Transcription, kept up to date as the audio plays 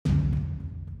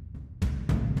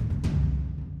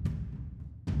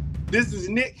This is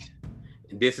Nick.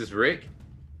 This is Rick.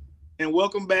 And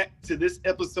welcome back to this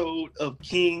episode of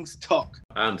King's Talk.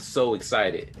 I'm so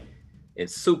excited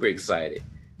and super excited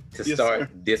to start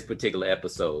this particular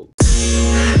episode.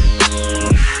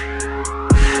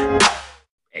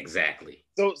 Exactly.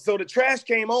 So the trash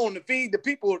came on to feed the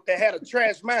people that had a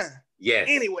trash mind. Yes.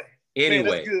 Anyway. Man,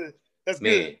 that's good. That's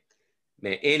good.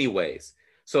 Man, anyways.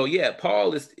 So yeah,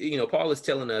 Paul is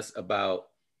telling us about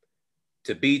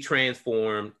to be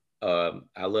transformed.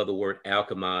 I love the word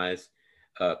alchemized,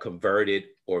 converted,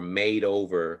 or made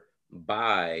over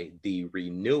by the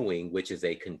renewing, which is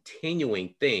a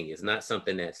continuing thing. It's not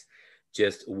something that's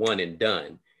just one and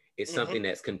done. It's something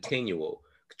that's continual.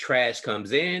 Trash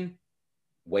comes in,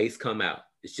 waste come out.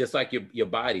 It's just like your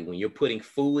body. When you're putting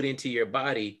food into your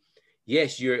body,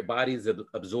 yes, your body is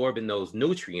absorbing those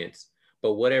nutrients,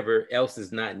 but whatever else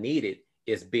is not needed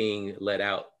is being let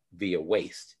out via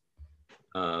waste.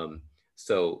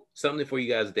 So something for you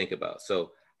guys to think about. So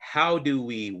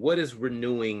what is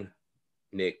renewing,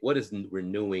 Nick? What does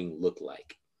renewing look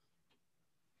like?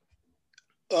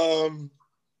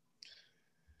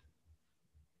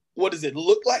 What does it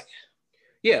look like?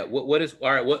 Yeah. What is,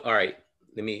 all right.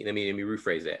 Let me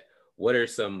rephrase that. What are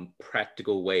some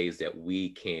practical ways that we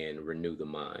can renew the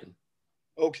mind?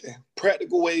 Okay.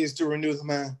 Practical ways to renew the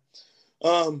mind.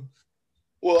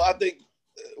 Well, I think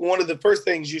one of the first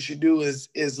things you should do is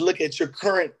look at your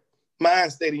current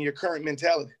mind state and your current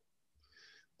mentality.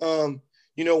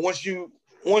 Once you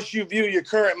view your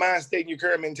current mind state and your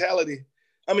current mentality,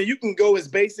 I mean, you can go as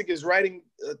basic as writing,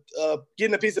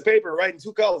 getting a piece of paper, writing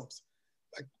 2 columns,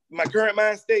 like my current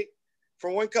mind state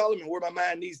for one column and where my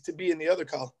mind needs to be in the other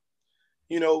column.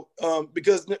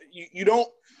 Because you don't,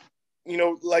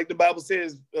 like the Bible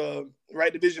says,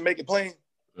 write the vision, make it plain.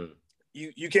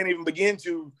 You can't even begin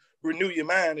to renew your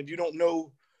mind if you don't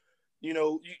know,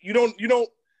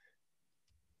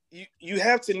 you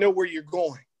have to know where you're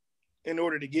going in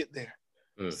order to get there.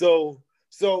 So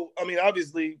I mean,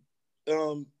 obviously,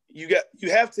 you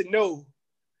have to know,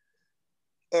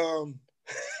 help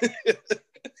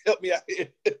me out here.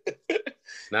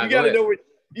 You got to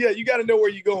know where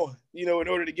you're going, in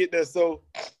order to get there. So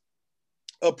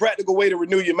a practical way to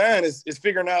renew your mind is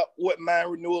figuring out what mind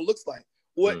renewal looks like.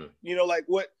 What, in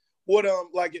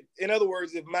other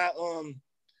words, if my,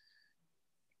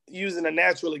 using a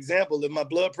natural example, if my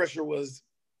blood pressure was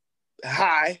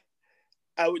high,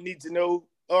 I would need to know,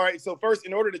 all right, so first,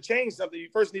 in order to change something, you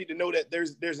first need to know that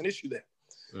there's an issue there.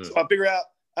 So I figure out,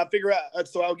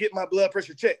 so I'll get my blood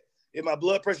pressure checked. If my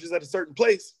blood pressure is at a certain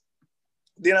place,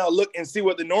 then I'll look and see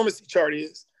what the normacy chart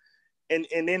is. And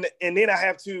then I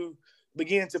have to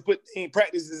begin to put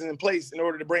practices in place in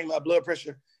order to bring my blood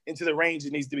pressure into the range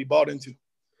it needs to be brought into.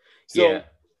 So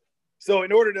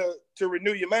in order to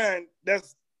renew your mind,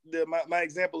 that's my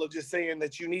example of just saying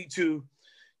that you need to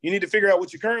figure out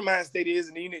what your current mind state is,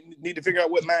 and you need to figure out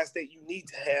what mind state you need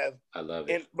to have. I love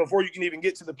it. And before you can even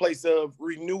get to the place of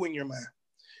renewing your mind.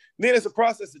 Then it's a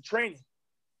process of training,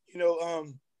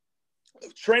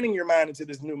 training your mind into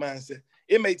this new mindset.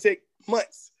 It may take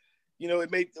months.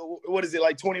 It may, what is it,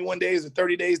 like 21 days or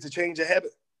 30 days to change a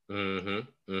habit? So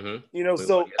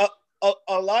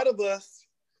a lot of us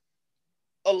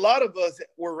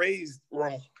were raised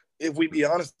wrong, if we be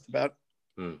honest about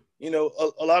it.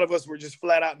 A lot of us were just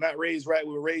flat out not raised right.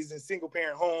 We were raised in single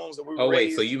parent homes. Or we were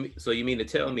raised... so you mean to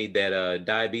tell me that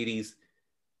diabetes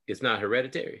is not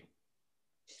hereditary?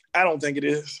 I don't think it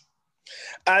is.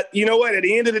 You know what? At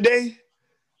the end of the day,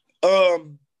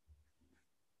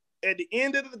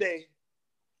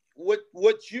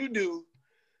 what you do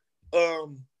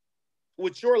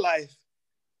with your life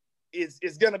is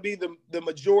going to be the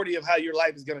majority of how your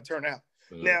life is going to turn out.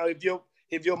 Now, if your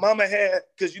mama had,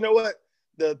 because you know what,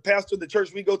 the pastor of the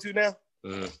church we go to now,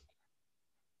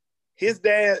 his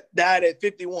dad died at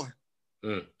 51.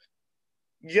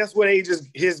 Guess what age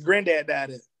his granddad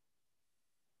died at?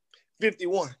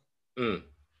 51.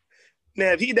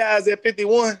 Now, if he dies at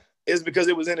 51, it's because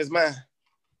it was in his mind.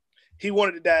 He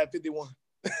wanted to die at 51.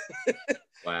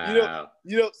 Wow.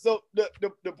 So the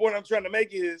point I'm trying to make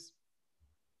is,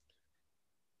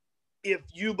 if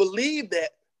you believe that,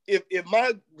 if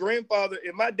my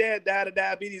dad died of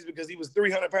diabetes because he was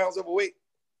 300 pounds overweight,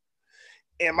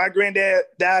 and my granddad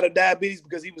died of diabetes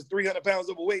because he was 300 pounds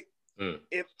overweight,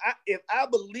 if I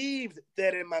believed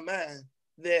that in my mind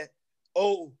that,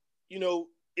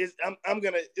 it's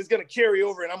gonna carry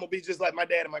over and I'm gonna be just like my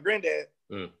dad and my granddad,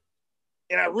 and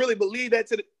I really believe that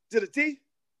to the T,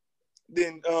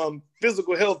 then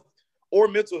physical health or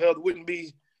mental health wouldn't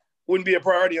be a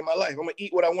priority in my life. I'm gonna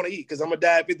eat what I want to eat because I'm gonna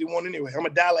die at 51 anyway. I'm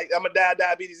gonna die of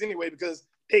diabetes anyway because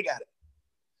they got it.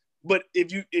 But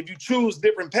if you choose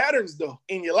different patterns though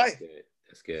in your life,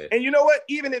 that's good. And you know what?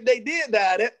 Even if they did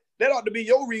die, that ought to be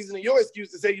your reason and your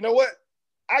excuse to say, you know what?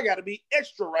 I got to be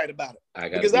extra right about it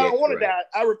because I don't want to die.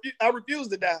 I refuse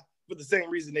to die for the same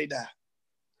reason they die.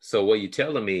 So what you're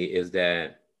telling me is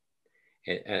that,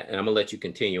 and I'm gonna let you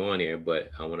continue on here,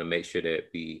 but I want to make sure that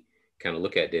we kind of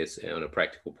look at this on a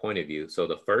practical point of view. So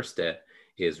the first step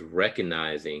is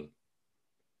recognizing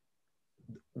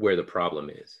where the problem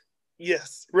is.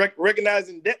 Yes,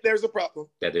 recognizing that there's a problem.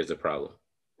 That there's a problem.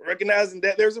 Recognizing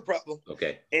that there's a problem.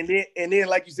 Okay. And then,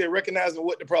 like you said, recognizing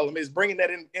what the problem is, bringing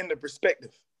that into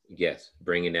perspective. Yes,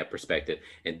 bringing that perspective.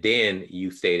 And then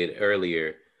you stated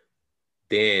earlier,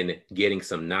 then getting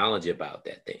some knowledge about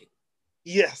that thing.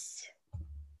 Yes.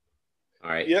 All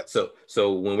right. Yep.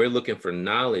 So when we're looking for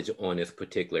knowledge on this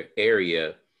particular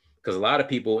area, because a lot of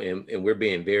people, and we're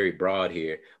being very broad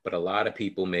here, but a lot of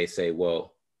people may say,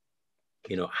 well,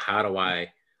 how do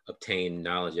I obtain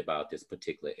knowledge about this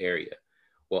particular area?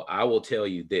 Well, I will tell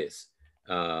you this,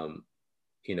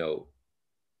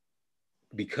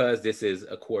 because this is,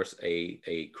 of course,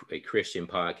 a Christian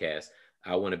podcast,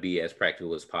 I want to be as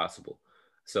practical as possible.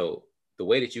 So the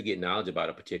way that you get knowledge about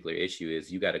a particular issue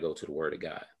is you got to go to the Word of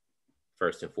God,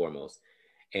 first and foremost.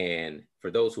 And for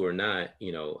those who are not,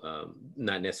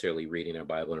 not necessarily reading our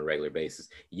Bible on a regular basis,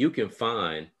 you can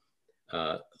find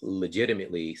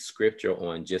legitimately scripture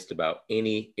on just about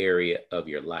any area of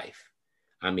your life.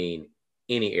 I mean,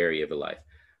 any area of your life.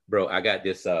 Bro, I got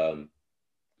this,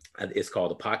 it's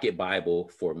called the Pocket Bible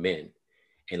for Men.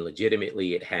 And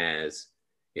legitimately it has,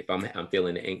 if I'm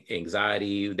feeling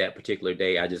anxiety that particular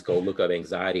day, I just go look up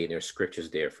anxiety and there's scriptures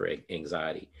there for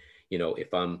anxiety.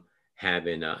 If I'm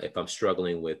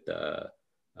struggling with,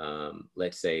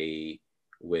 let's say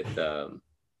with,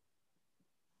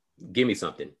 give me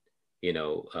something,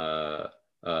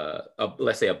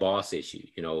 let's say a boss issue,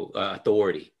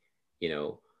 authority,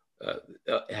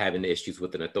 having issues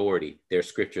with an authority. There's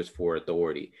scriptures for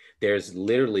authority. There's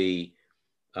literally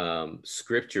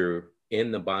scripture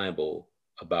in the Bible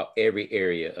about every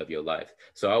area of your life.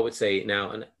 So I would say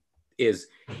now is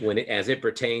as it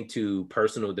pertains to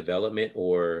personal development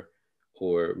or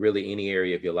really any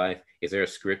area of your life, is there a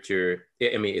scripture?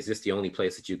 I mean, is this the only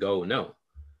place that you go? No,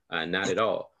 not at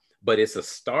all. But it's a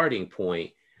starting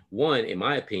point, one, in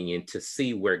my opinion, to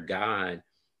see where God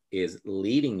is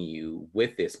leading you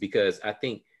with this, because I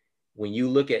think when you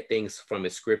look at things from a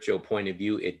scriptural point of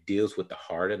view, it deals with the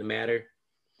heart of the matter.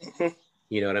 Mm-hmm.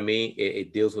 You know what I mean?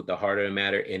 It deals with the heart of the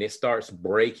matter, and it starts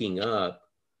breaking up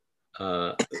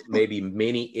maybe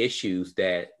many issues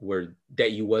that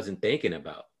you wasn't thinking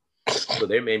about. So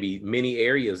there may be many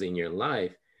areas in your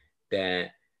life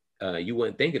that you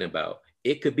weren't thinking about.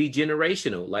 It could be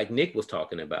generational, like Nick was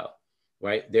talking about,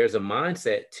 right? There's a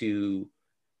mindset to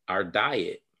our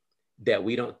diet that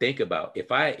we don't think about. If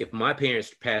my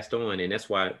parents passed on, and that's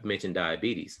why I mentioned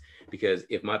diabetes, because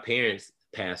if my parents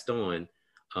passed on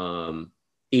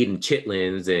eating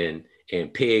chitlins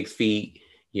and pig's feet,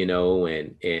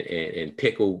 and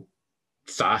pickled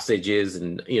sausages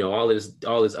and all this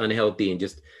unhealthy, and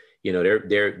just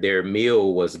their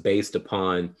meal was based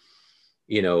upon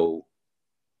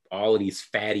all of these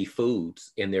fatty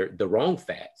foods, and they're the wrong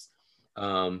fats.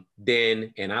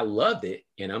 Then, and I loved it,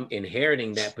 and I'm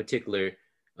inheriting that particular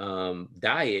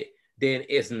diet, then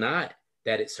it's not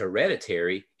that it's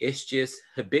hereditary, it's just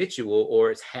habitual,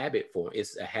 or it's habit form.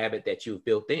 It's a habit that you've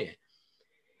built in.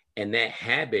 And that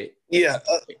habit. Yeah.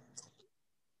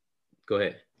 Go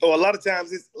ahead. Oh, a lot of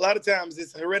times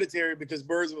it's hereditary because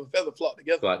birds of a feather flock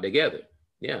together. Flock together.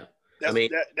 Yeah.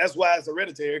 That's why it's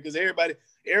hereditary, because everybody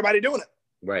doing it.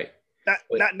 Right.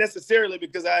 Not necessarily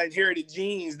because I inherited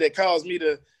genes that caused me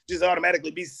to just automatically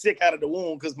be sick out of the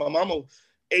womb because my mama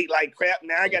ate like crap.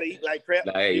 Now I gotta eat like crap.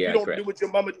 If you don't do what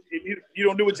your mama, if you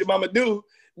don't do what your mama do,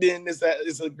 then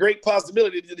it's a great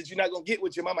possibility that you're not gonna get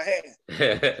what your mama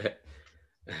had.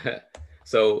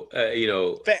 So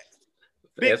facts.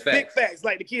 Big facts,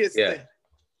 like the kids say.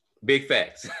 Big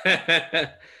facts. I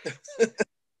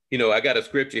got a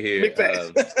scripture here. Big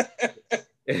facts.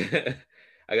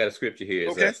 I got a scripture here.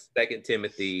 It's okay. 2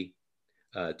 Timothy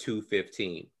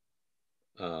 2:15.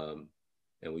 And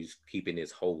we're just keeping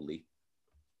this holy,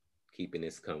 keeping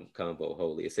this convo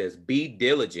holy. It says, be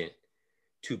diligent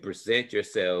to present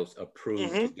yourselves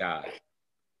approved to God,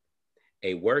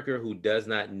 a worker who does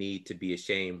not need to be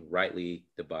ashamed, rightly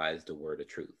divides the word of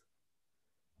truth.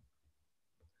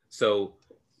 So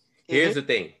here's the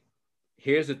thing.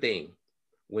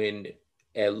 When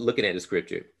looking at the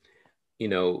scripture,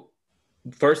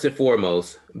 first and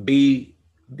foremost, be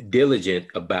diligent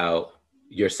about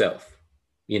yourself.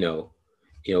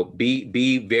 You know,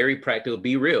 be very practical,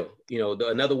 be real. You know,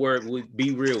 another word would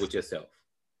be real with yourself.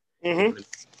 Mm-hmm.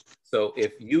 So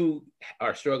if you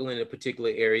are struggling in a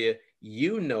particular area,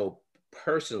 you know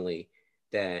personally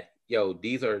that, yo,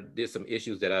 there's some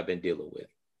issues that I've been dealing with.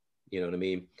 You know what I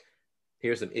mean?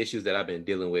 Here's some issues that I've been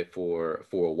dealing with for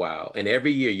a while. And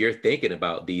every year you're thinking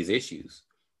about these issues.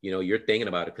 You know, you're thinking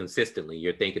about it consistently.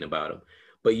 You're thinking about them,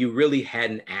 but you really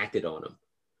hadn't acted on them.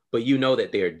 But you know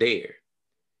that they're there.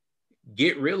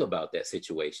 Get real about that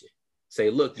situation. Say,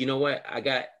 look, you know what? I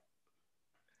got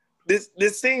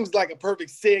This seems like a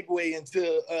perfect segue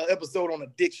into an episode on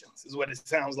addictions, is what it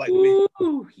sounds like to me.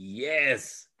 Ooh,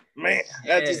 yes. Man,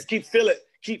 Yes. I just keep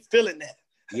feeling that.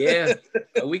 Yeah,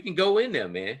 we can go in there,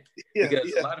 man. Yeah,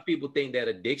 because yeah. a lot of people think that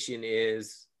addiction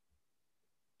is,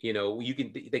 you know, you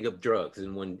can think of drugs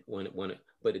and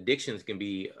but addictions can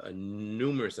be a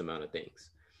numerous amount of things.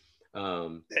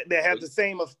 That have the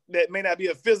same, that may not be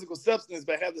a physical substance,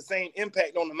 but have the same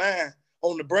impact on the mind,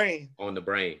 on the brain. On the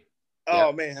brain. Oh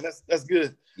Yeah. man, that's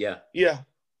good. Yeah. Yeah.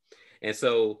 And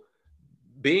so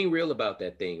being real about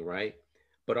that thing, right?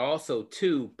 But also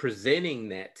too, presenting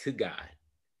that to God.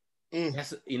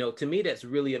 That's, you know, to me, that's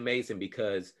really amazing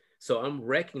because so I'm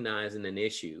recognizing an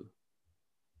issue.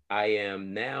 I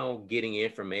am now getting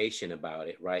information about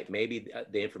it, right? Maybe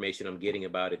the information I'm getting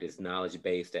about it is knowledge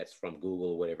based, that's from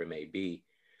Google or whatever it may be.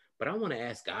 But I want to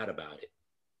ask God about it.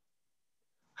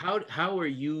 How are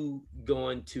you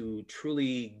going to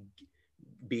truly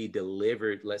be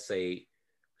delivered, let's say,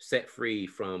 set free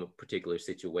from a particular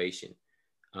situation?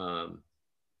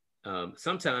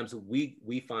 Sometimes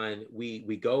we find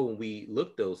we go and we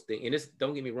look those things, and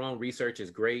don't get me wrong, research is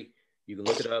great. You can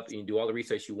look it up and you do all the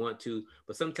research you want to,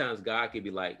 but sometimes God could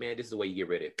be like, man, this is the way you get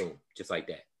rid of it. Boom, just like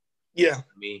that. Yeah. You know what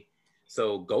I mean,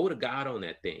 so go to God on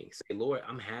that thing. Say, Lord,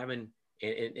 I'm having,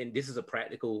 and this is a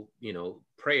practical, you know,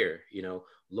 prayer. You know,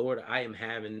 Lord, I am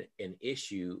having an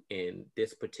issue in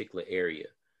this particular area.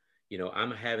 You know,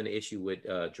 I'm having an issue with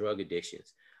drug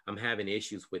addictions. I'm having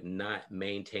issues with not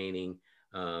maintaining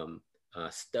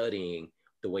studying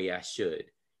the way I should.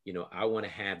 You know, I want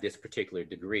to have this particular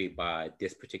degree by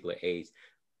this particular age.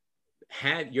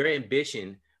 Have your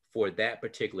ambition for that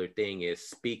particular thing is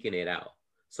speaking it out.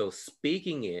 So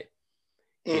speaking it,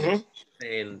 you know,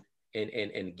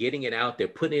 and getting it out there,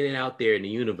 putting it out there in the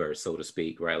universe, so to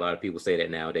speak, right? A lot of people say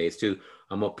that nowadays too.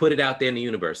 I'm gonna put it out there in the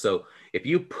universe. So if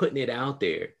you're putting it out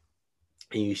there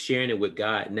and you're sharing it with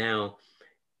God, now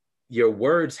your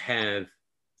words have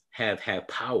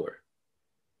power.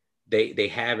 They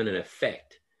have an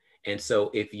effect. And so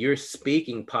if you're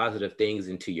speaking positive things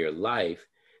into your life,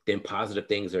 then positive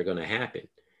things are going to happen.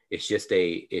 It's just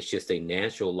a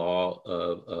natural law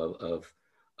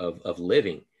of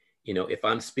living. You know, if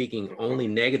I'm speaking only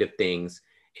negative things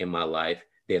in my life,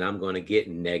 then I'm going to get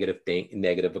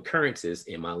negative occurrences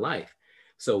in my life.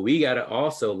 So we got to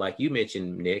also, like you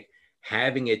mentioned, Nick,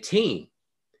 having a team.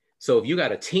 So if you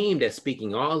got a team that's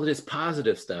speaking all of this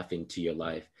positive stuff into your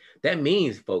life, that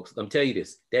means, folks, I'm telling you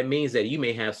this, that means that you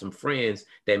may have some friends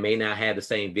that may not have the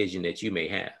same vision that you may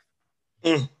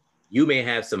have. You may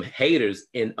have some haters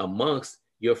in amongst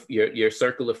your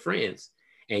circle of friends.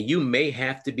 And you may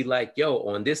have to be like, yo,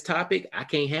 on this topic, I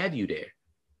can't have you there.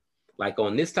 Like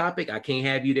on this topic, I can't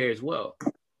have you there as well.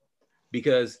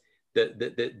 Because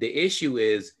the issue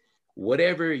is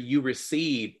whatever you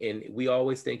receive, and we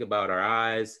always think about our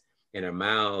eyes and our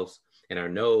mouths and our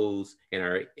nose and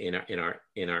our you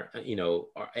know,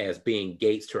 as being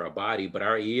gates to our body, but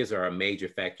our ears are a major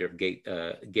factor of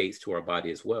gates to our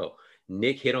body as well.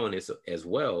 Nick hit on this as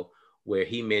well, where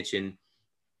he mentioned,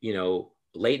 you know,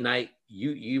 late night,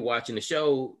 you watching the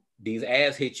show, these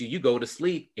ads hit you, you go to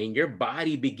sleep, and your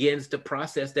body begins to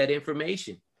process that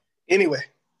information. Anyway.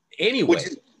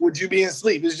 Would you be in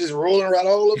sleep? It's just rolling around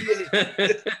all over your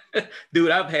head.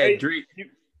 Dude, I've had dreams.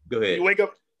 Go ahead. You wake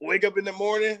up in the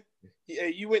morning.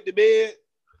 You went to bed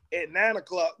at 9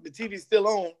 o'clock. The TV's still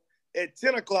on. At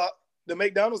 10 o'clock, the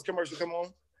McDonald's commercial come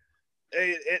on.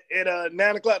 At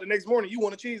 9 o'clock the next morning, you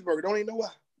want a cheeseburger. Don't even know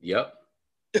why. Yep.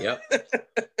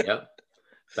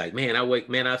 It's like, man,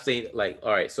 I've seen, like,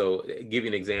 all right, so give you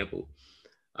an example.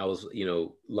 I was, you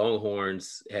know,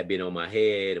 Longhorns had been on my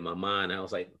head and my mind. I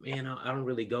was like, man, I don't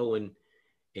really go and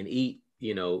eat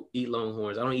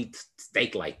Longhorns. I don't eat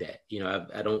steak like that. You know,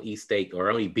 I don't eat steak, or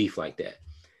I don't eat beef like that.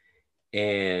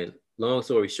 And long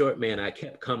story short, man, I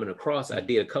kept coming across, I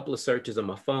did a couple of searches on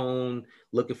my phone,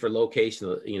 looking for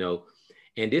location, you know,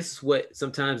 and this is what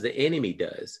sometimes the enemy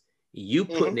does. You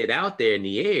putting it out there in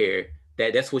the air,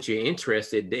 that's what you're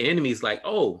interested. The enemy's like,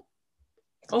 oh,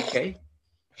 okay,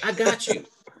 I got you.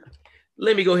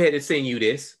 let me go ahead and send you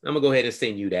this. I'm gonna go ahead and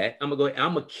send you that. I'm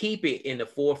gonna keep it in the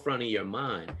forefront of your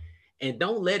mind, and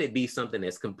don't let it be something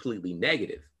that's completely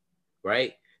negative,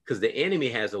 right? Because the enemy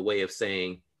has a way of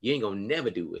saying you ain't gonna never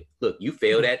do it. Look, you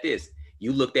failed at this.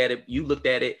 You looked at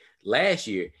it last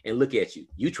year, and look at you.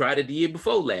 You tried it the year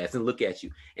before last, and look at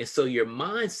you. And so your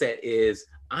mindset is,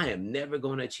 I am never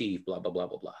gonna achieve blah blah blah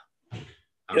blah blah.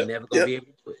 I'm never gonna be able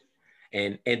to do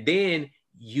it. And then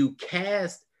you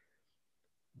cast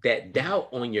that doubt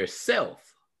on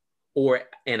yourself or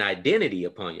an identity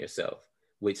upon yourself,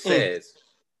 which says,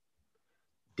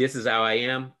 this is how I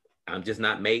am. I'm just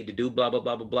not made to do blah, blah,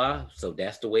 blah, blah, blah. So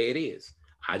that's the way it is.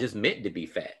 I just meant to be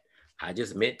fat. I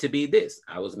just meant to be this.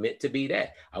 I was meant to be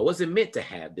that. I wasn't meant to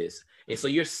have this. And so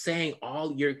you're saying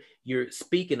you're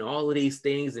speaking all of these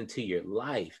things into your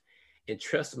life. And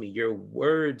trust me, your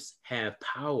words have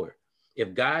power.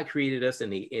 If God created us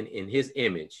in his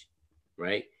image,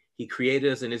 right? He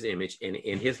created us in his image and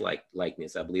in his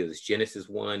likeness. I believe it's Genesis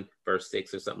 1, verse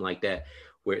 6 or something like that,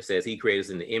 where it says he created us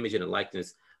in the image and the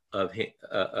likeness of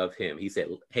him. He said,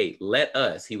 hey, let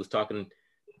us. He was talking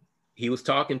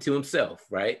to himself,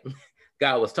 right?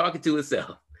 God was talking to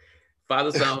himself.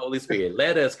 Father, Son, Holy Spirit,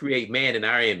 let us create man in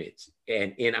our image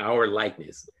and in our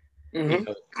likeness.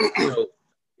 Mm-hmm. So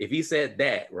if he said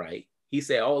that, right? He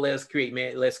said, oh, let's create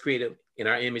man, let's create him in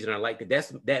our image and our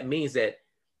likeness. That means that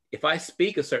if I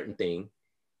speak a certain thing,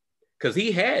 because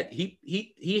he had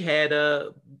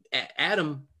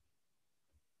Adam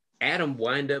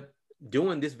wind up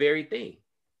doing this very thing.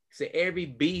 So every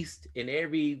beast and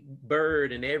every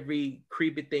bird and every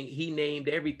creepy thing, he named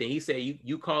everything. He said,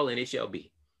 you call and it shall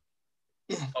be.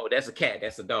 Oh, that's a cat,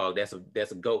 that's a dog, that's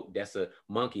a goat, that's a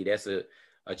monkey, that's a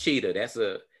cheetah, that's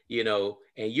a,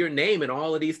 and you're naming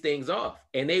all of these things off,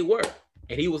 and they were.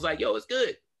 And he was like, yo, it's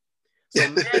good. So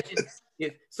imagine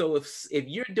if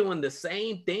you're doing the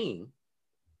same thing,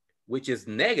 which is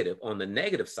negative on the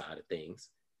negative side of things,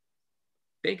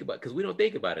 think about, because we don't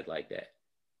think about it like that.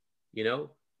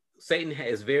 Satan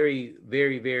is very,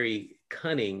 very, very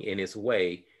cunning in his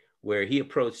way, where he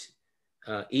approached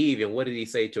Eve, and what did he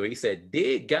say to her? He said,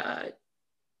 did God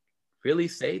really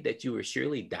say that you will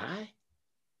surely die?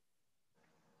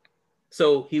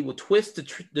 So he will twist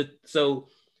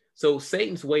so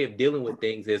Satan's way of dealing with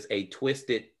things is a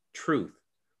twisted truth.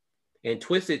 And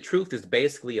twisted truth is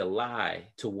basically a lie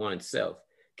to oneself,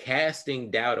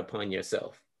 casting doubt upon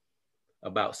yourself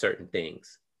about certain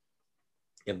things.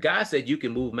 If God said you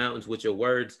can move mountains with your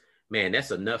words, man,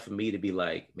 that's enough for me to be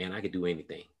like, man, I could do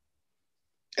anything.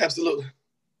 Absolutely.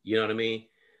 You know what I mean?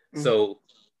 Mm-hmm.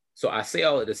 So I say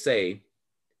all that to say,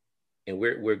 and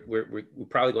we're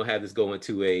probably gonna have this go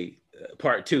into a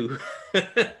part 2.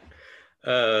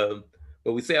 But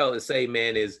we say all to say,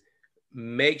 man, is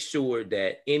make sure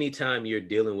that anytime you're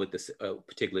dealing with a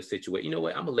particular situation, you know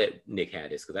what? I'm gonna let Nick have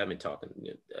this because I've been talking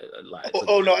a lot.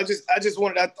 No, I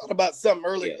thought about something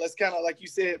earlier. Yeah. Let's kind of, like you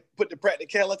said, put the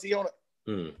practicality on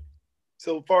it.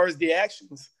 So as far as the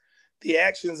actions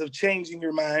of changing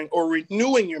your mind or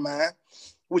renewing your mind,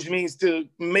 which means to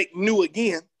make new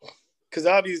again, because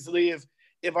obviously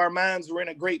if our minds were in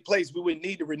a great place, we wouldn't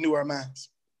need to renew our minds.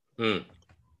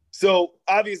 So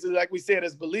obviously, like we said,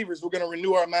 as believers, we're going to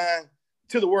renew our mind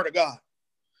to the word of God,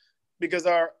 because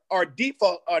our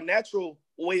default, our natural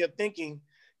way of thinking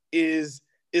is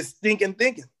thinking.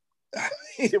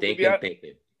 If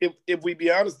we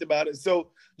be honest about it.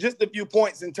 So just a few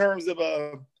points in terms of,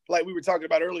 like we were talking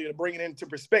about earlier, to bring it into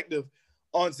perspective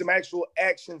on some actual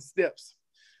action steps.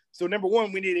 So number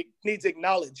one, we need to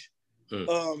acknowledge.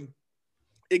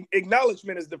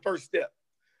 Acknowledgement is the first step.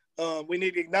 We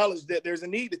need to acknowledge that there's a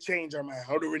need to change our mind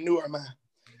or to renew our mind.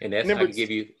 And that's, let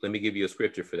me give you a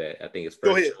scripture for that. I think it's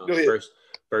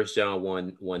First John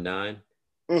 1:9.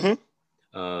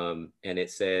 Mm-hmm. And it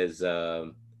says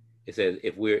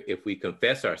if we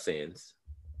confess our sins,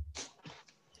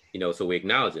 so we're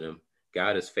acknowledging them,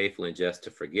 God is faithful and just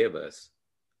to forgive us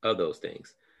of those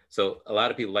things. So a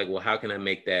lot of people are like, well, how can I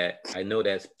make that? I know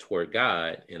that's toward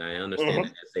God, and I understand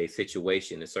that that's a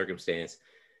situation, a circumstance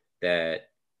that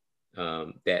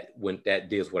when that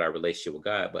deals with our relationship with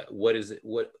God. But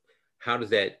how is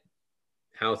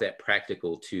that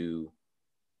practical to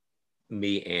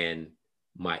me and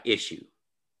my issue?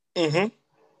 Mm-hmm.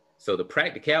 So the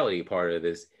practicality part of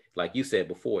this, like you said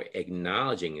before,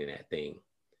 acknowledging that thing.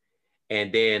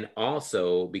 And then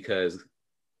also, because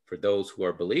for those who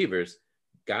are believers,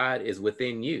 God is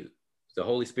within you. The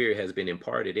Holy Spirit has been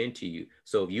imparted into you.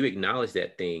 So if you acknowledge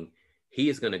that thing, he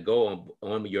is going to go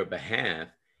on your behalf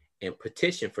and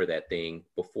petition for that thing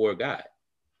before God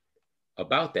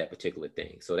about that particular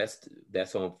thing. So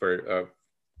that's on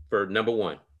for number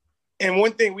one. And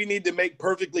one thing we need to make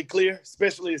perfectly clear,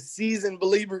 especially as seasoned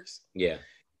believers,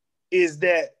 is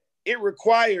that it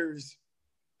requires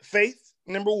faith,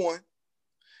 number one.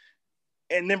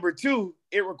 And number two,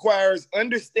 it requires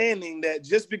understanding that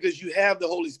just because you have the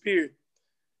Holy Spirit,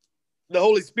 let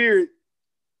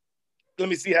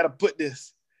me see how to put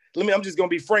this. I'm just going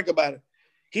to be frank about it.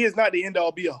 He is not the end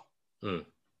all be all.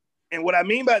 And what I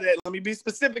mean by that, let me be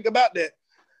specific about that.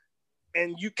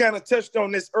 And you kind of touched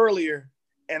on this earlier,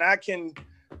 and I can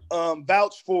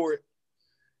vouch for it.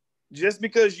 Just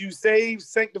because you saved,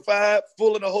 sanctified,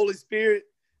 full of the Holy Spirit,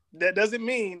 that doesn't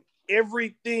mean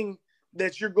everything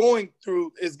that you're going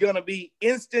through is going to be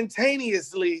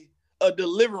instantaneously a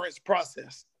deliverance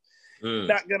process.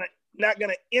 Not gonna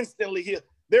instantly heal.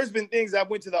 There's been things I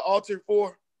went to the altar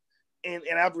for, and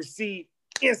I've received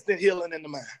instant healing in the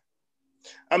mind.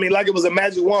 I mean, like it was a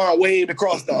magic wand waved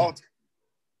across the altar.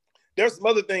 There's some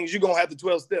other things you're going to have to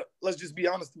 12-step. Let's just be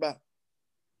honest about it.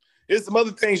 There's some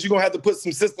other things you're going to have to put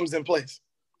some systems in place,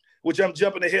 which I'm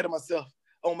jumping ahead of myself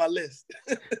on my list.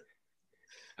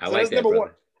 I like that, number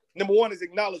one. Number one is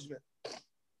acknowledgement.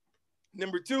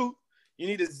 Number two, you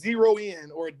need to zero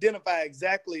in or identify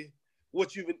exactly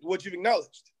what you've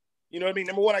acknowledged. You know what I mean?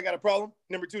 Number one, I got a problem.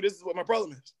 Number two, this is what my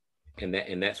problem is. And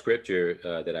that scripture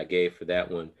that I gave for that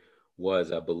one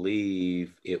was, I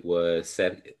believe it was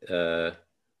I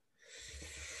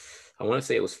want to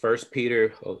say it was First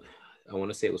Peter. I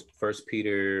want to say it was First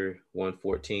Peter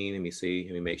 1:14. Let me see.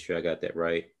 Let me make sure I got that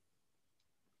right.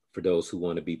 For those who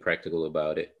want to be practical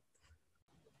about it.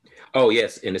 Oh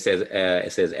yes, and it says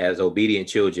as obedient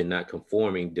children, not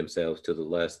conforming themselves to the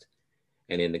lust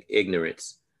and in the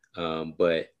ignorance,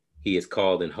 but he is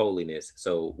called in holiness.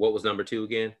 So what was number two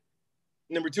again?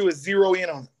 Number two is zero in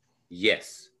on it.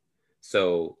 Yes.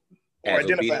 So as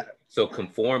obedient, so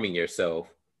conforming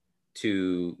yourself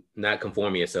to not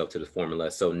conforming yourself to the form of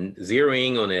lust. So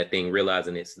zeroing on that thing,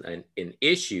 realizing it's an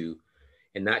issue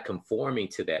and not conforming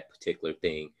to that particular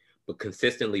thing, but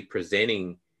consistently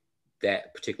presenting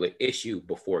that particular issue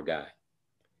before God.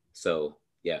 So,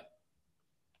 yeah.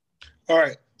 All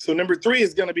right. So number three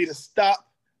is going to be to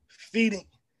stop feeding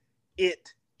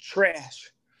it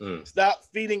trash. Stop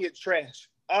feeding it trash.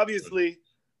 Obviously,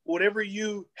 whatever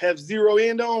you have zero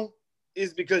in on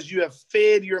is because you have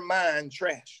fed your mind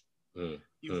trash. You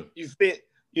fed,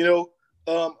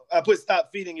 I put stop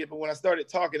feeding it, but when I started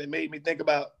talking, it made me think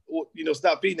about,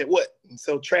 stop feeding it what? And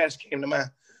so trash came to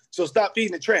mind. So stop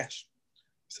feeding it trash.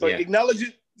 So acknowledge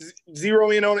it,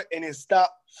 zero in on it, and then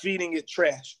stop feeding it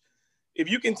trash. If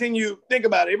you continue, think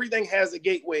about it, everything has a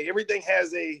gateway. Everything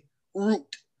has a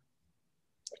root.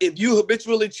 If you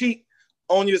habitually cheat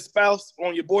on your spouse,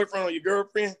 on your boyfriend, on your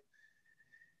girlfriend,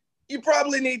 you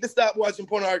probably need to stop watching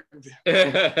pornography.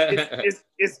 It's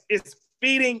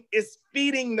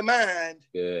feeding the mind.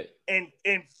 Good.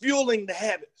 and fueling the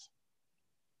habits.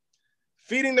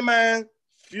 Feeding the mind,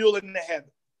 fueling the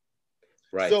habit.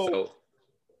 Right. So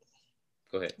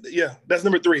go ahead. Yeah, that's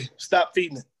number three. Stop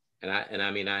feeding it. And I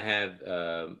have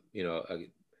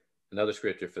another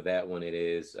scripture for that one. It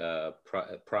is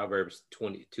Proverbs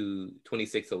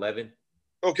 26:11.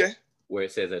 Okay. Where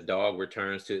it says a dog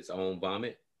returns to its own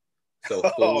vomit. So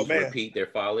fools repeat their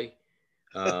folly.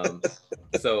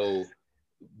 So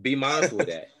be mindful of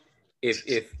that.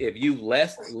 If you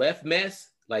left mess,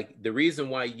 like the reason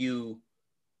why the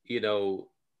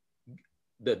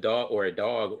dog or a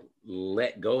dog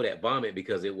let go that vomit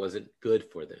because it wasn't good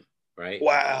for them, right?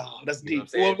 Wow, that's deep.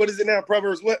 Well, what is it now?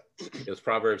 Proverbs what? It was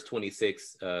Proverbs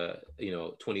 26,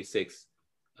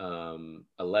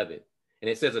 11. And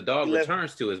it says a dog 11.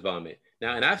 returns to his vomit.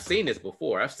 Now, and I've seen this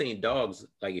before. I've seen dogs,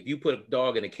 like if you put a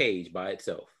dog in a cage by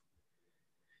itself,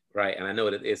 right? And I know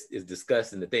that it's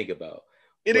disgusting to think about.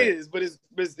 It is, but it's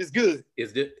good.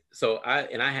 So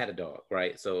I had a dog,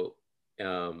 right? So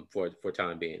for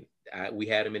time being, we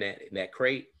had him in that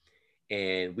crate,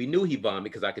 and we knew he vomited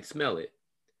because I could smell it,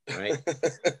 right?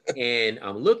 And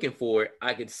I'm looking for it.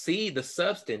 I could see the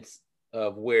substance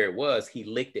of where it was. He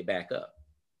licked it back up.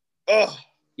 Oh,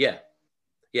 yeah.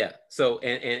 Yeah. So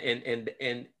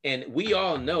and we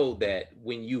all know that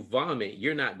when you vomit,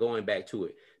 you're not going back to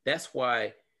it. That's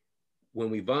why when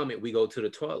we vomit, we go to the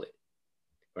toilet,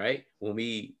 right? When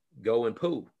we go and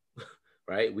poo,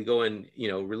 right? We go and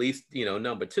release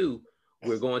number two,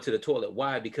 we're going to the toilet.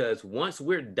 Why? Because once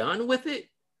we're done with it,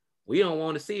 we don't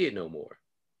want to see it no more.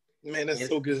 Man, that's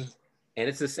so good. And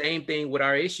it's the same thing with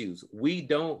our issues.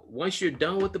 Once you're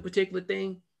done with the particular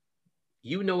thing,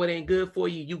 it ain't good for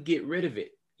you, you get rid of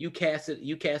it. You cast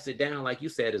it down, like you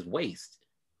said, as waste.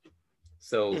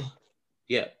 So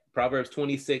yeah, Proverbs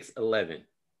 26:11.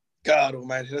 God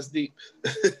Almighty, that's deep.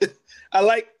 I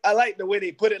like the way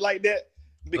they put it like that,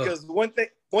 because one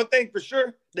thing for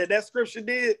sure that scripture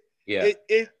did,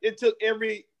 it took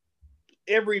every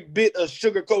bit of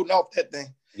sugar coating off that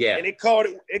thing. Yeah. And it called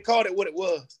it what it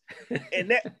was.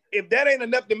 And that, if that ain't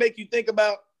enough to make you think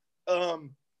about a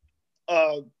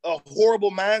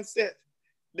horrible mindset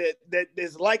that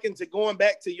is likened to going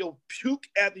back to your puke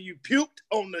after you puked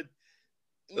on the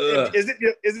is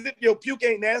it your puke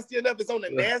ain't nasty enough, it's on the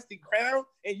nasty ground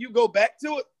and you go back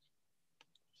to it?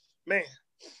 Man.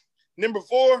 Number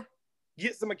 4,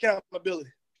 get some accountability.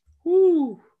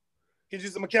 Woo. Get you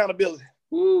some accountability.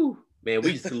 Woo. Man,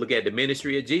 we just look at the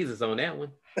ministry of Jesus on that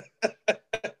one.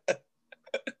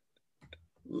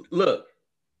 Look,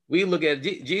 we look at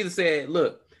Jesus said,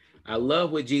 look, I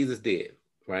love what Jesus did,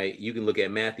 right? You can look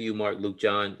at Matthew, Mark, Luke,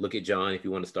 John. Look at John if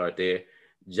you want to start there.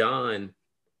 John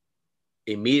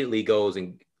immediately goes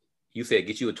and you said,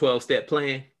 get you a 12-step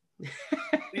plan.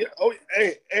 Yeah. Oh,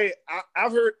 hey,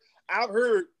 I've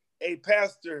heard a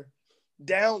pastor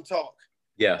down talk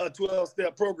a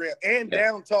 12-step program and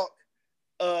down talk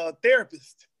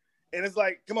therapist. And it's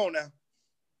like, come on now.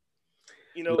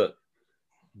 You know, look,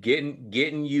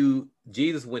 getting you,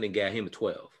 Jesus went and got him a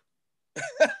 12.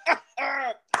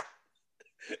 I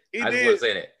just want to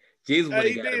say that. Jesus went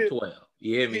and got him 12.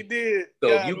 You hear me? He did. So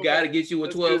if you got to get you a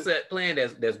 12-step plan,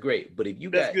 that's great. But if you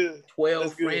got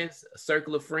 12 friends, a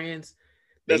circle of friends,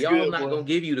 they all not going to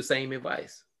give you the same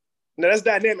advice. No, that's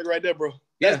dynamic right there, bro.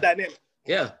 That's dynamic.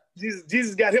 Yeah.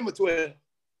 Jesus got him a 12.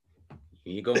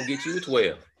 He ain't going to get you a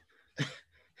 12.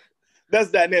 That's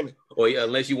dynamic. Or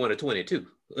unless you want a 22.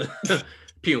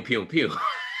 Pew, pew, pew.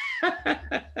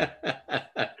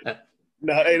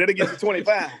 No, hey, that'll get you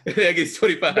 25. That gets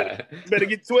 25. Better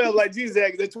get 12 like Jesus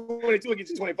had, because that 22 will get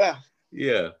you 25.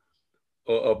 Yeah.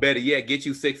 Or better yet, get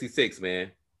you 66,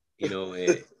 man. You know,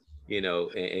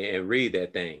 and read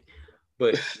that thing.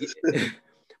 But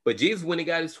Jesus, when he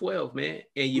got his 12, man,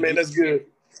 and that's good.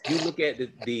 You look at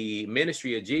the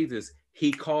ministry of Jesus,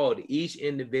 he called each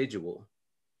individual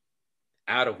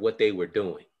out of what they were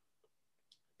doing,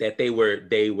 that they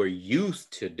were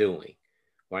used to doing,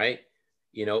 right?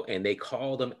 You know, and they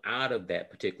called them out of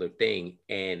that particular thing,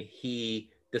 and he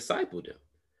discipled them.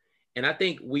 And I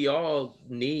think we all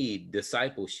need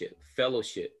discipleship,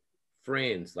 fellowship,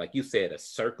 friends, like you said, a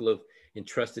circle of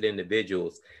entrusted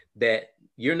individuals that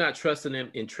you're not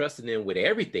entrusting them with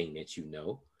everything that you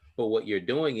know, but what you're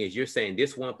doing is you're saying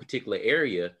this one particular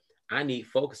area I need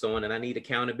focus on and I need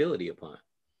accountability upon.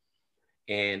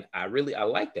 And I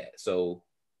like that. So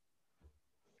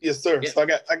yes, sir. Yeah. So I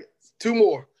got 2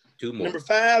 more. 2 more. Number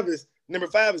five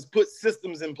is put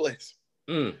systems in place.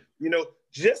 You know,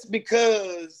 just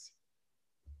because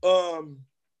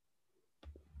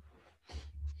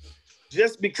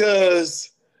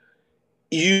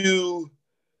you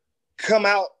come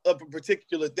out of a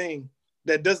particular thing,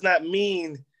 that does not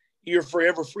mean you're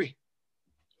forever free.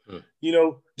 You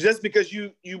know, just because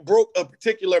you broke a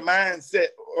particular mindset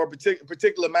or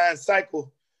particular mind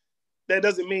cycle, that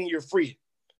doesn't mean you're free.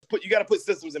 You got to put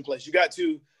systems in place. You got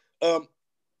to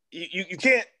you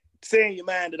can't say in your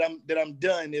mind that I'm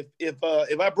done. If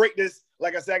I break this,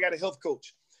 like I said, I got a health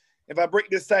coach. If I break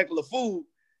this cycle of food,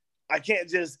 I can't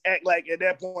just act like at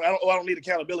that point I don't need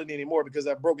accountability anymore because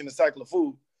I've broken the cycle of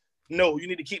food. No, you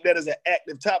need to keep that as an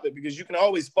active topic, because you can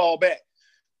always fall back.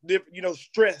 You know,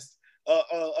 stress,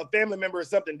 a family member or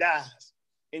something dies,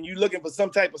 and you're looking for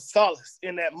some type of solace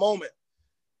in that moment.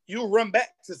 You'll run back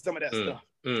to some of that stuff.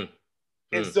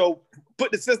 And so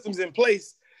put the systems in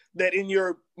place that in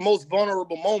your most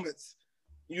vulnerable moments,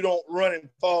 you don't run and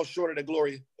fall short of the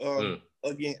glory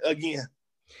again.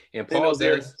 And Paul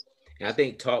does, and I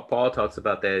think Paul talks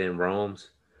about that in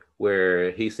Romans,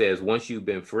 where he says, once you've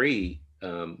been freed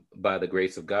by the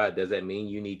grace of God, does that mean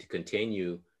you need to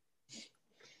continue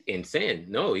in sin?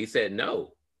 No, he said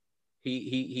no.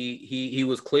 He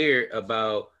was clear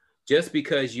about, just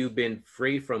because you've been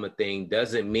free from a thing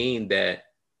doesn't mean that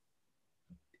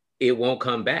it won't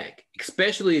come back,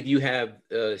 especially if you have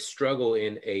struggle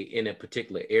in a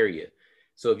particular area.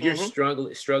 So if you're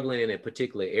struggling in a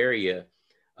particular area,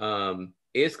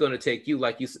 it's going to take you,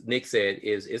 like Nick said,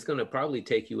 it's going to probably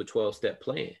take you a 12-step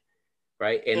plan,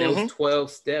 right? And those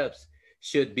 12 steps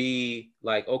should be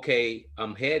like, okay,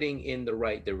 I'm heading in the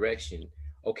right direction.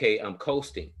 Okay, I'm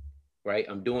coasting, right?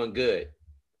 I'm doing good.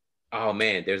 Oh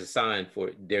man, there's a sign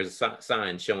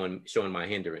showing my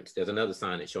hindrance. There's another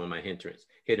sign that's showing my hindrance.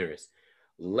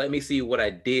 Let me see what I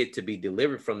did to be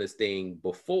delivered from this thing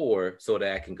before, so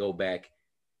that I can go back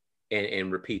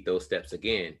and repeat those steps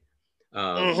again.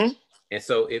 And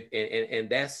so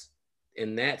that's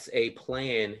a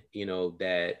plan, you know,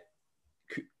 that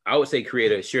I would say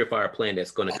create a surefire plan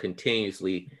that's going to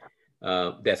continuously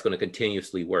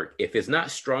work. If it's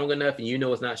not strong enough and you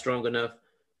know it's not strong enough,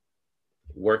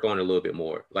 work on it a little bit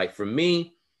more. Like for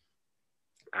me,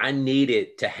 I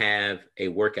needed to have a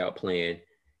workout plan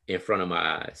in front of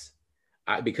my eyes.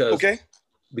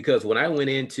 Because when I went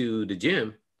into the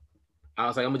gym, I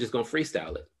was like, I'm just gonna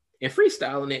freestyle it. And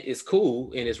freestyling it is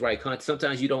cool and it's right.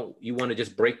 Sometimes you want to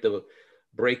just break the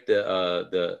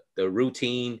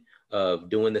routine of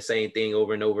doing the same thing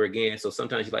over and over again. So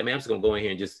sometimes you're like, man, I'm just gonna go in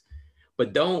here and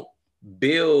but don't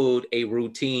build a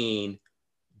routine.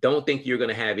 Don't think you're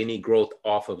gonna have any growth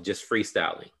off of just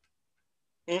freestyling.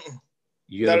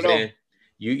 You know what I'm saying?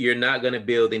 You're not gonna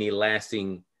build any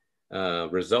lasting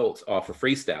results off of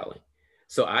freestyling.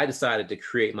 So I decided to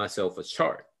create myself a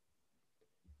chart,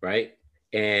 right?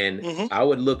 And I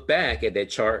would look back at that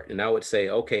chart and I would say,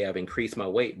 okay, I've increased my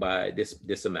weight by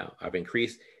this amount. I've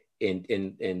increased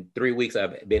in 3 weeks,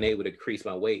 I've been able to increase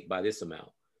my weight by this amount.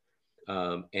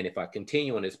 And if I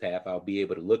continue on this path, I'll be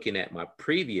able to, looking at my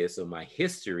previous or my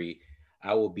history,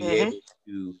 I will be able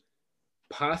to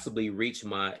possibly reach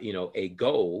my, a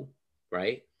goal,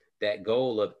 right? That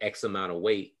goal of X amount of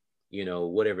weight,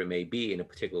 whatever it may be in a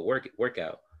particular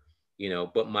workout,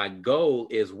 but my goal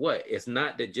is what? It's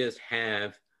not to just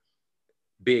have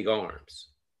big arms,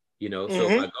 so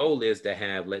my goal is to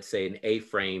have, let's say, an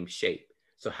A-frame shape.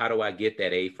 So how do I get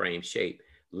that A-frame shape?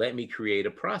 Let me create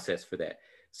a process for that.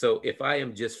 So if I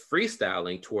am just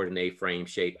freestyling toward an A-frame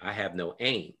shape, I have no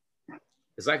aim.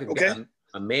 It's like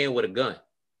a man with a gun,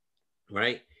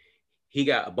 right? He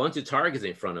got a bunch of targets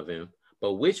in front of him,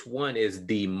 but which one is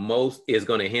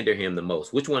going to hinder him the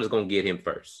most? Which one is going to get him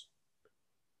first?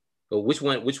 But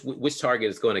which target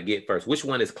is going to get first? Which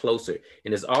one is closer?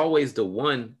 And it's always the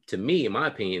one, to me, in my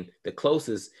opinion, the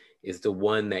closest is the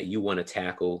one that you want to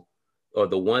tackle, or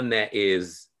the one that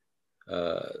is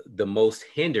the most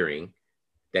hindering,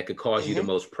 that could cause you the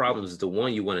most problems, is the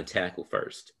one you want to tackle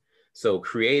first. So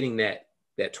creating that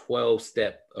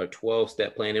 12-step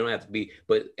plan, it don't have to be,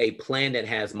 but a plan that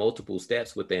has multiple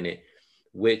steps within it,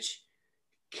 which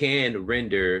can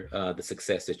render the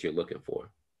success that you're looking for.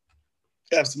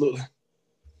 Absolutely.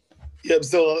 Yep.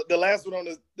 So the last one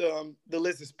on the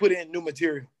list is put in new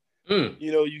material.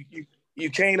 You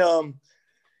can't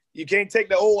take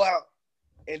the old out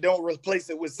and don't replace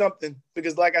it with something,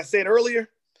 because like I said earlier,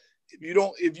 if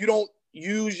you don't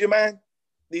use your mind,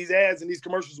 these ads and these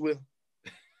commercials will.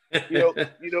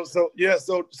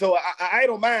 So I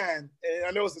idle mind, and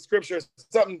I know it's a scripture,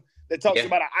 something that talks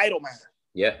about an idle mind.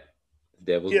 Yeah,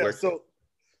 devil's work.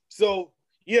 So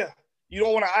you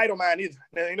don't want to idle mind either.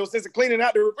 Now, ain't no sense of cleaning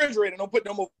out the refrigerator. Don't put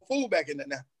no more food back in there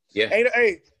now. Yeah.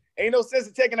 Ain't no sense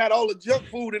of taking out all the junk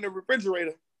food in the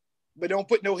refrigerator, but don't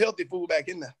put no healthy food back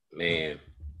in there. Man,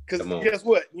 because guess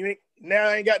what?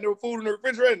 I ain't got no food in the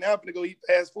refrigerator. Now I'm gonna go eat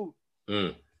fast food.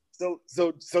 So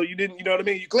you didn't, you know what I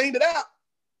mean? You cleaned it out,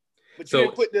 but you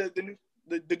didn't put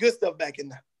the good stuff back in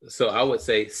there. So I would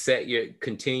say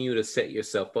continue to set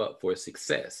yourself up for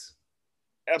success.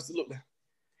 Absolutely.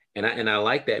 And I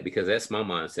like that, because that's my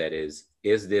mindset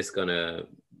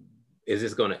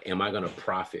am I gonna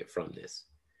profit from this?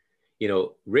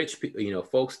 Rich people,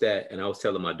 folks that, and I was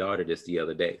telling my daughter this the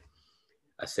other day.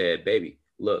 I said, baby,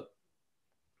 look,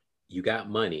 you got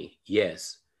money,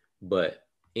 yes, but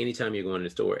anytime you're going to the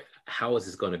store, how is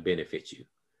this going to benefit you?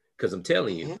 Because I'm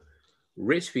telling you,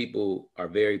 rich people are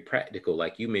very practical.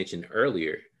 Like you mentioned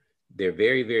earlier, they're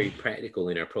very, very practical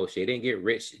in their approach. They didn't get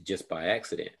rich just by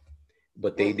accident,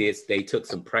 but they took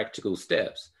some practical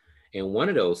steps. And one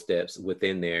of those steps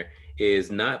within there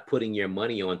is not putting your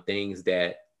money on things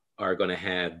that are going to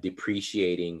have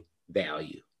depreciating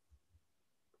value.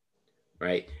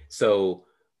 Right. So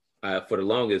for the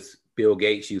longest, Bill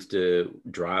Gates used to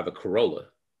drive a Corolla,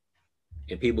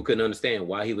 and people couldn't understand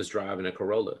why he was driving a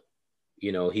Corolla.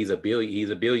 He's a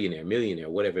billionaire, millionaire,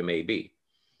 whatever it may be.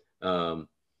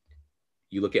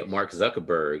 You look at Mark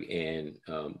Zuckerberg and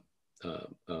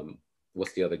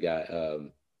what's the other guy?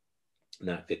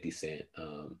 Not 50 Cent,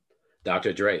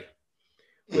 Dr. Dre,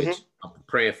 which I'm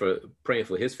praying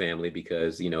for his family,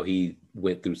 because he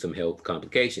went through some health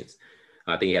complications.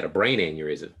 I think he had a brain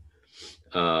aneurysm.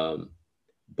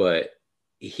 But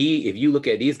if you look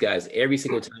at these guys, every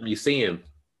single time you see him,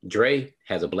 Dre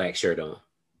has a black shirt on.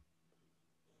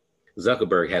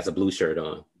 Zuckerberg has a blue shirt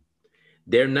on.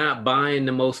 They're not buying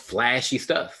the most flashy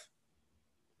stuff.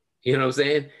 You know what I'm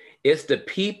saying? It's the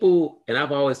people, and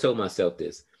I've always told myself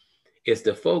this, it's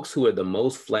the folks who are the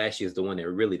most flashy is the one that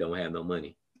really don't have no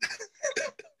money.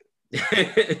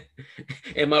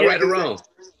 Am I right or wrong?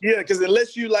 Yeah, because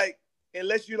unless you like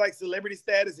celebrity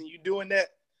status and you doing that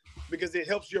because it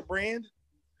helps your brand,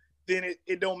 then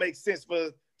it don't make sense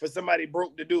for somebody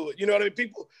broke to do it. You know what I mean?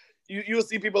 People, you'll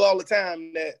see people all the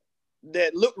time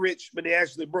that look rich, but they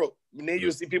actually broke. And then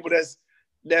you'll see people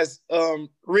that's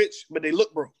rich, but they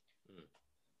look broke.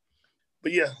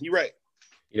 But yeah, you're right.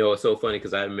 You know, it's so funny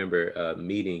because I remember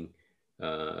meeting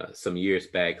some years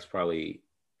back, it's probably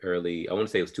early, I want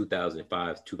to say it was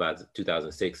 2005,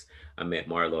 2006. I met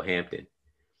Marlo Hampton.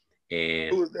 And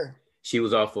who was that? She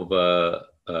was off of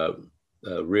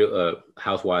Real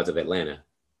Housewives of Atlanta.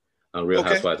 Real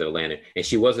Housewives of Atlanta. And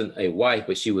she wasn't a wife,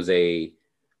 but she was they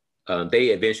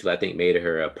eventually, I think, made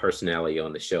her a personality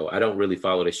on the show. I don't really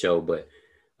follow the show, but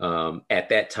at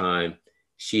that time,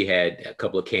 she had a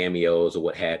couple of cameos or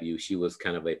what have you. She was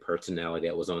kind of a personality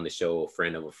that was on the show, a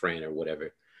friend of a friend or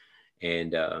whatever.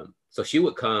 And so she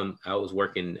would come. I was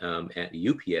working at the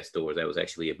UPS stores. I was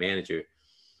actually a manager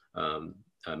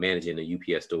managing the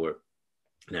UPS store.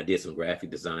 And I did some graphic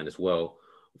design as well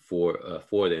for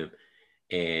them.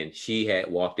 And she had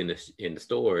walked in the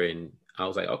store, and I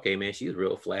was like, okay, man, she's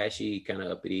real flashy, kind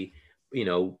of uppity, you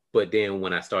know. But then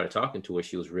when I started talking to her,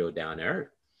 she was real down to earth.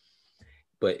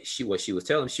 But what she was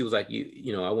telling me, she was like,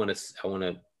 you know, I want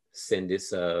to send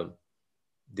this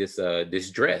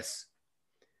dress,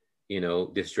 you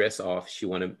know, this dress off. She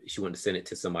wanted to send it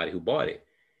to somebody who bought it.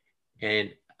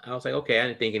 And I was like, okay, I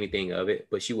didn't think anything of it.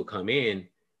 But she would come in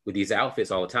with these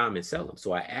outfits all the time and sell them.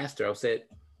 So I asked her, I said,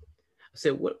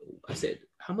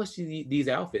 how much do these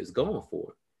outfits going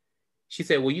for? She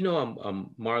said, well, you know, I'm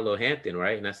Marlo Hampton,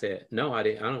 right? And I said, no, I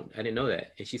didn't know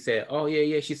that. And she said, oh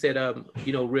yeah. She said,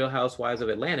 you know, Real Housewives of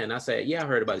Atlanta. And I said, yeah, I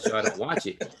heard about the show. I don't watch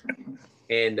it.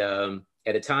 And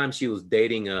at the time she was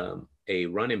dating a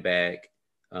running back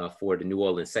for the New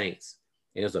Orleans Saints.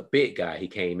 And it was a big guy. He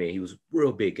came in, he was a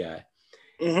real big guy.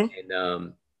 Mm-hmm.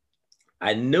 And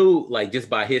I knew, like, just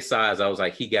by his size, I was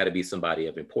like, he got to be somebody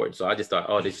of importance. So I just thought,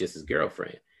 oh, this is just his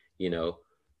girlfriend, you know.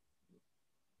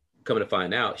 Coming to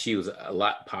find out, she was a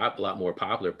lot more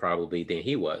popular probably than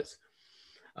he was.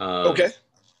 Okay.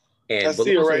 And I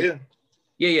see her right here.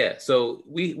 Yeah. So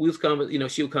we was coming, you know,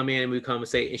 she would come in and we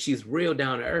conversate, and she's real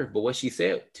down to earth. But what she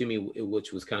said to me,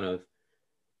 which was kind of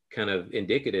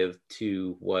indicative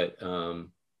to what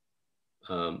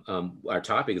our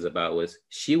topic is about, was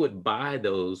she would buy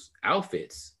those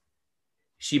outfits.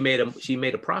 She made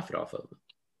a profit off of them.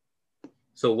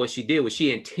 So what she did was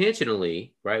she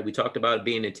intentionally, right? We talked about it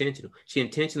being intentional. She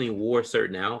intentionally wore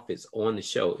certain outfits on the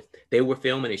show. If they were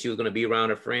filming and she was going to be around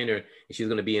her friend, or she was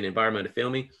going to be in an environment of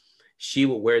filming, she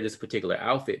would wear this particular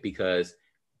outfit because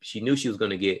she knew she was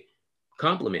going to get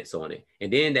compliments on it.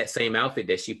 And then that same outfit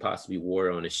that she possibly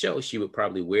wore on the show, she would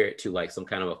probably wear it to like some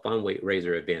kind of a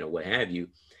fundraiser event or what have you.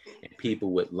 And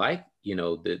people would like, you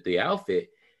know, the outfit.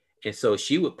 And so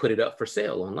she would put it up for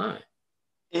sale online.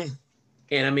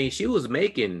 And I mean, she was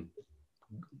making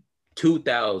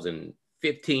 $2,000,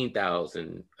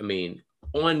 $15,000. I mean,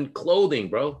 on clothing,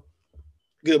 bro.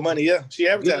 Good money, yeah. She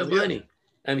advertised. Good money.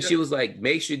 I mean, she was like,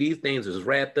 make sure these things is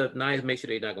wrapped up nice. Make sure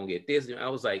they're not gonna get this. And I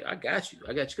was like, I got you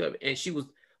covered. And she was,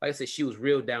 like I said, she was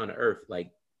real down to earth.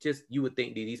 Like, just, you would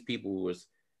think that these people was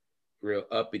real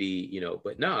uppity, you know.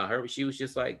 But no, she was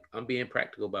just like, I'm being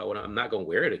practical about what I'm not gonna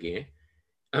wear it again.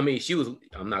 I mean,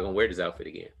 I'm not gonna wear this outfit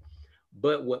again.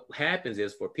 But what happens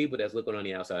is, for people that's looking on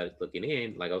the outside, looking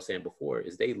in, like I was saying before,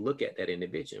 is they look at that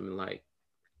individual and like,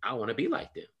 I want to be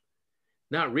like them.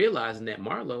 Not realizing that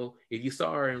Marlo, if you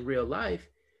saw her in real life,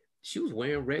 she was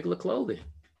wearing regular clothing.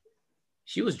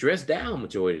 She was dressed down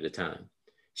majority of the time.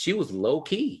 She was low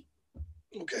key.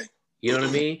 Okay. You know what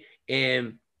I mean?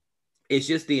 And it's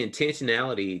just the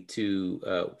intentionality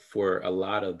for a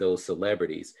lot of those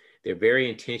celebrities. They're very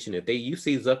intentional. You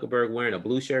see Zuckerberg wearing a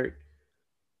blue shirt,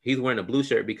 he's wearing a blue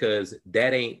shirt because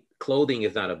clothing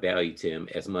is not a value to him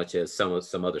as much as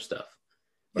some other stuff.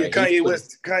 Right? Yeah,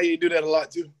 Kanye do that a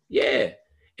lot too. Yeah.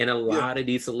 And a lot of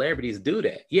these celebrities do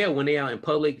that. Yeah, when they're out in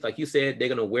public, like you said, they're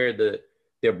gonna wear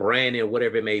their brand and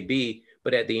whatever it may be.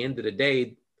 But at the end of the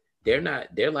day, they're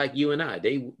like you and I.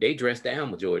 They dress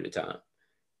down majority of the time,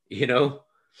 you know?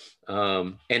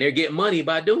 And they're getting money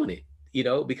by doing it, you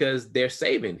know, because they're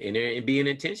saving and they're being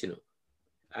intentional.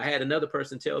 I had another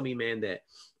person tell me, man, that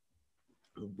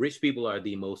rich people are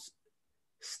the most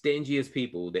stingiest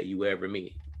people that you ever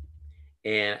meet.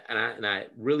 And I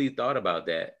really thought about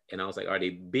that. And I was like, are they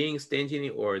being stingy,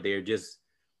 or they're just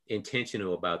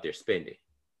intentional about their spending?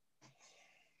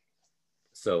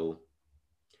 So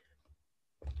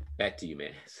back to you,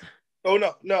 man. Oh,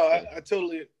 no, I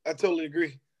totally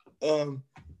agree.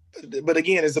 But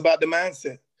again, it's about the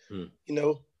mindset, you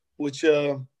know, which,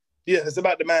 it's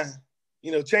about the mind.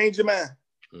 You know, change your mind.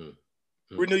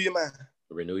 Renew your mind.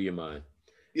 Renew your mind.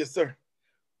 Yes, sir.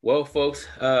 Well, folks,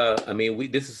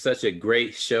 this is such a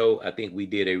great show. I think we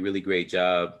did a really great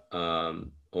job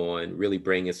on really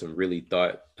bringing some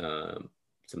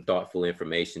some thoughtful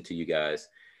information to you guys.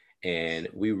 And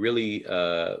we really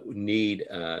need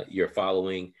your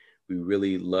following. We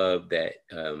really love that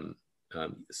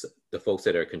the folks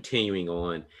that are continuing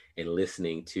on and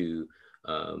listening to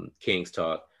King's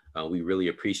Talk. We really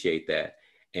appreciate that.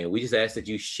 And we just ask that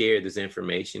you share this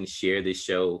information, share this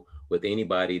show with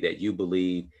anybody that you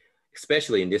believe,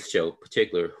 especially in this show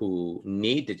particular, who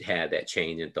need to have that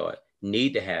change in thought,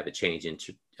 need to have a change in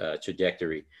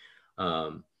trajectory.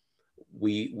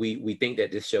 We think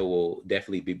that this show will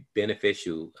definitely be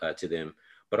beneficial to them,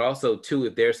 but also too,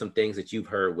 if there's some things that you've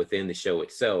heard within the show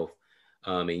itself,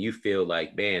 and you feel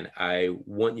like, man, I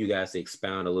want you guys to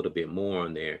expound a little bit more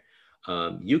on there,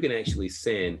 you can actually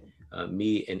send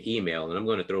me an email, and I'm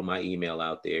going to throw my email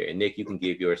out there, and Nick, you can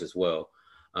give yours as well.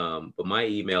 But my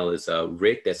email is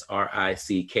Rick, that's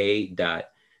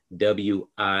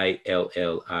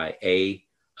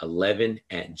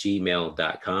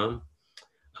rick.willa11@gmail.com.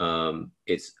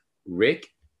 It's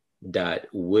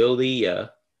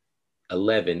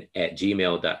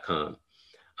rick.willia11@gmail.com.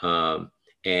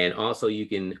 And also you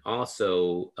can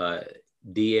also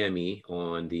DM me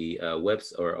on the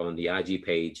website or on the IG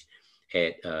page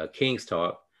at King's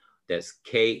Talk. That's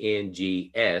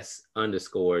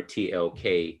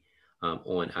KNGS_TLK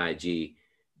on IG.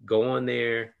 Go on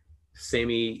there, send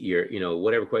me your,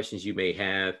 whatever questions you may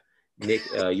have. Nick,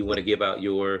 you want to give out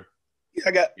your?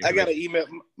 I got an email.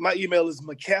 My email is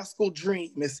McCaskill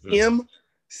Dream. It's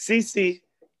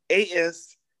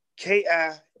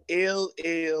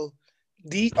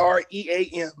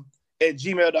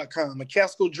McCaskilldream@gmail.com.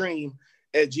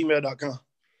 McCaskilldream@gmail.com.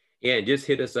 Yeah, and just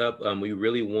hit us up. We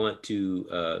really want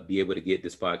to be able to get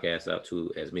this podcast out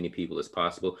to as many people as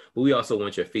possible, but we also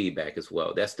want your feedback as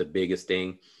well. That's the biggest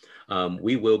thing.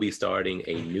 We will be starting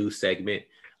a new segment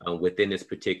within this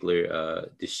particular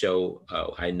the show.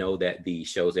 I know that the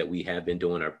shows that we have been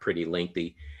doing are pretty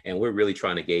lengthy, and we're really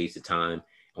trying to gauge the time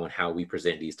on how we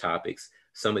present these topics.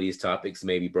 Some of these topics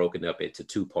may be broken up into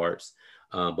 2 parts,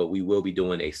 but we will be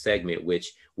doing a segment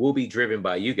which will be driven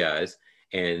by you guys.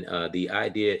 And the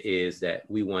idea is that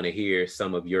we want to hear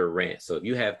some of your rants. So if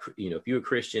you have, if you're a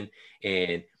Christian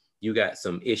and you got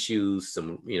some issues,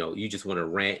 you just want to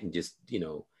rant and just,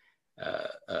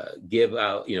 give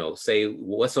out, say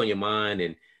what's on your mind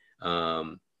and,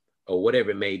 or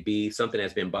whatever it may be, something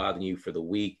that's been bothering you for the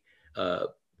week.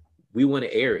 We want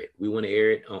to air it. We want to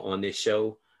air it on this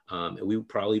show. And we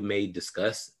probably may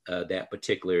discuss that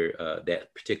particular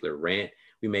rant.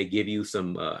 We may give you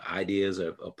some ideas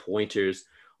of pointers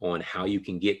on how you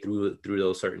can get through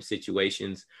those certain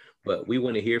situations. But we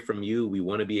want to hear from you. We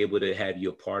want to be able to have you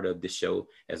a part of the show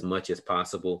as much as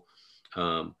possible.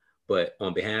 But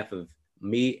on behalf of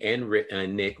me and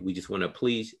Nick, we just want to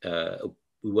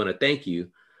we want to thank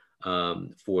you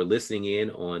for listening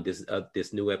in on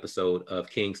this new episode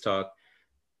of King's Talk.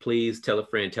 Please tell a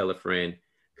friend,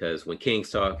 because when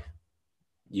Kings talk,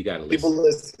 you got to listen.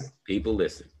 People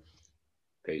listen.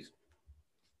 Peace.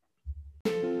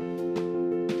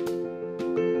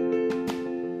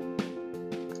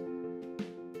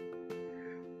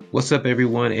 What's up,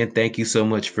 everyone? And thank you so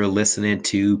much for listening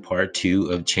to part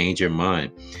 2 of Change Your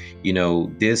Mind.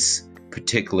 This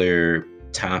particular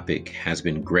topic has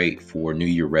been great for New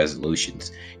Year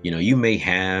resolutions. You may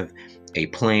have a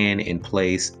plan in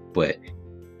place, but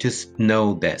just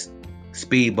know that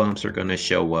speed bumps are going to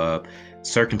show up.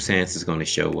 Circumstances going to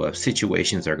show up,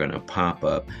 situations are going to pop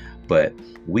up, but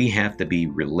we have to be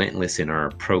relentless in our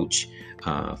approach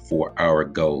for our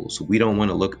goals. We don't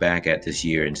want to look back at this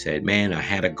year and say, man, I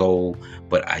had a goal,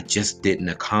 but I just didn't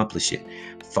accomplish it.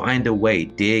 Find a way,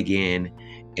 dig in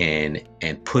and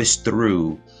push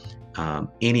through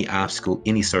any obstacle,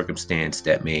 any circumstance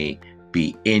that may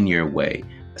be in your way.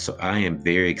 So I am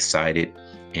very excited,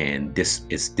 and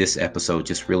this episode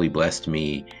just really blessed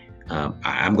me.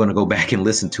 I'm going to go back and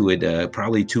listen to it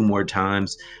probably 2 more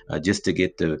times just to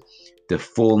get the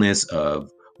fullness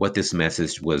of what this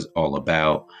message was all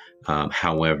about.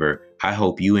 However, I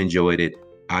hope you enjoyed it.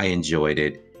 I enjoyed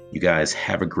it. You guys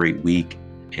have a great week,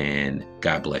 and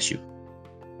God bless you.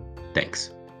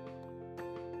 Thanks.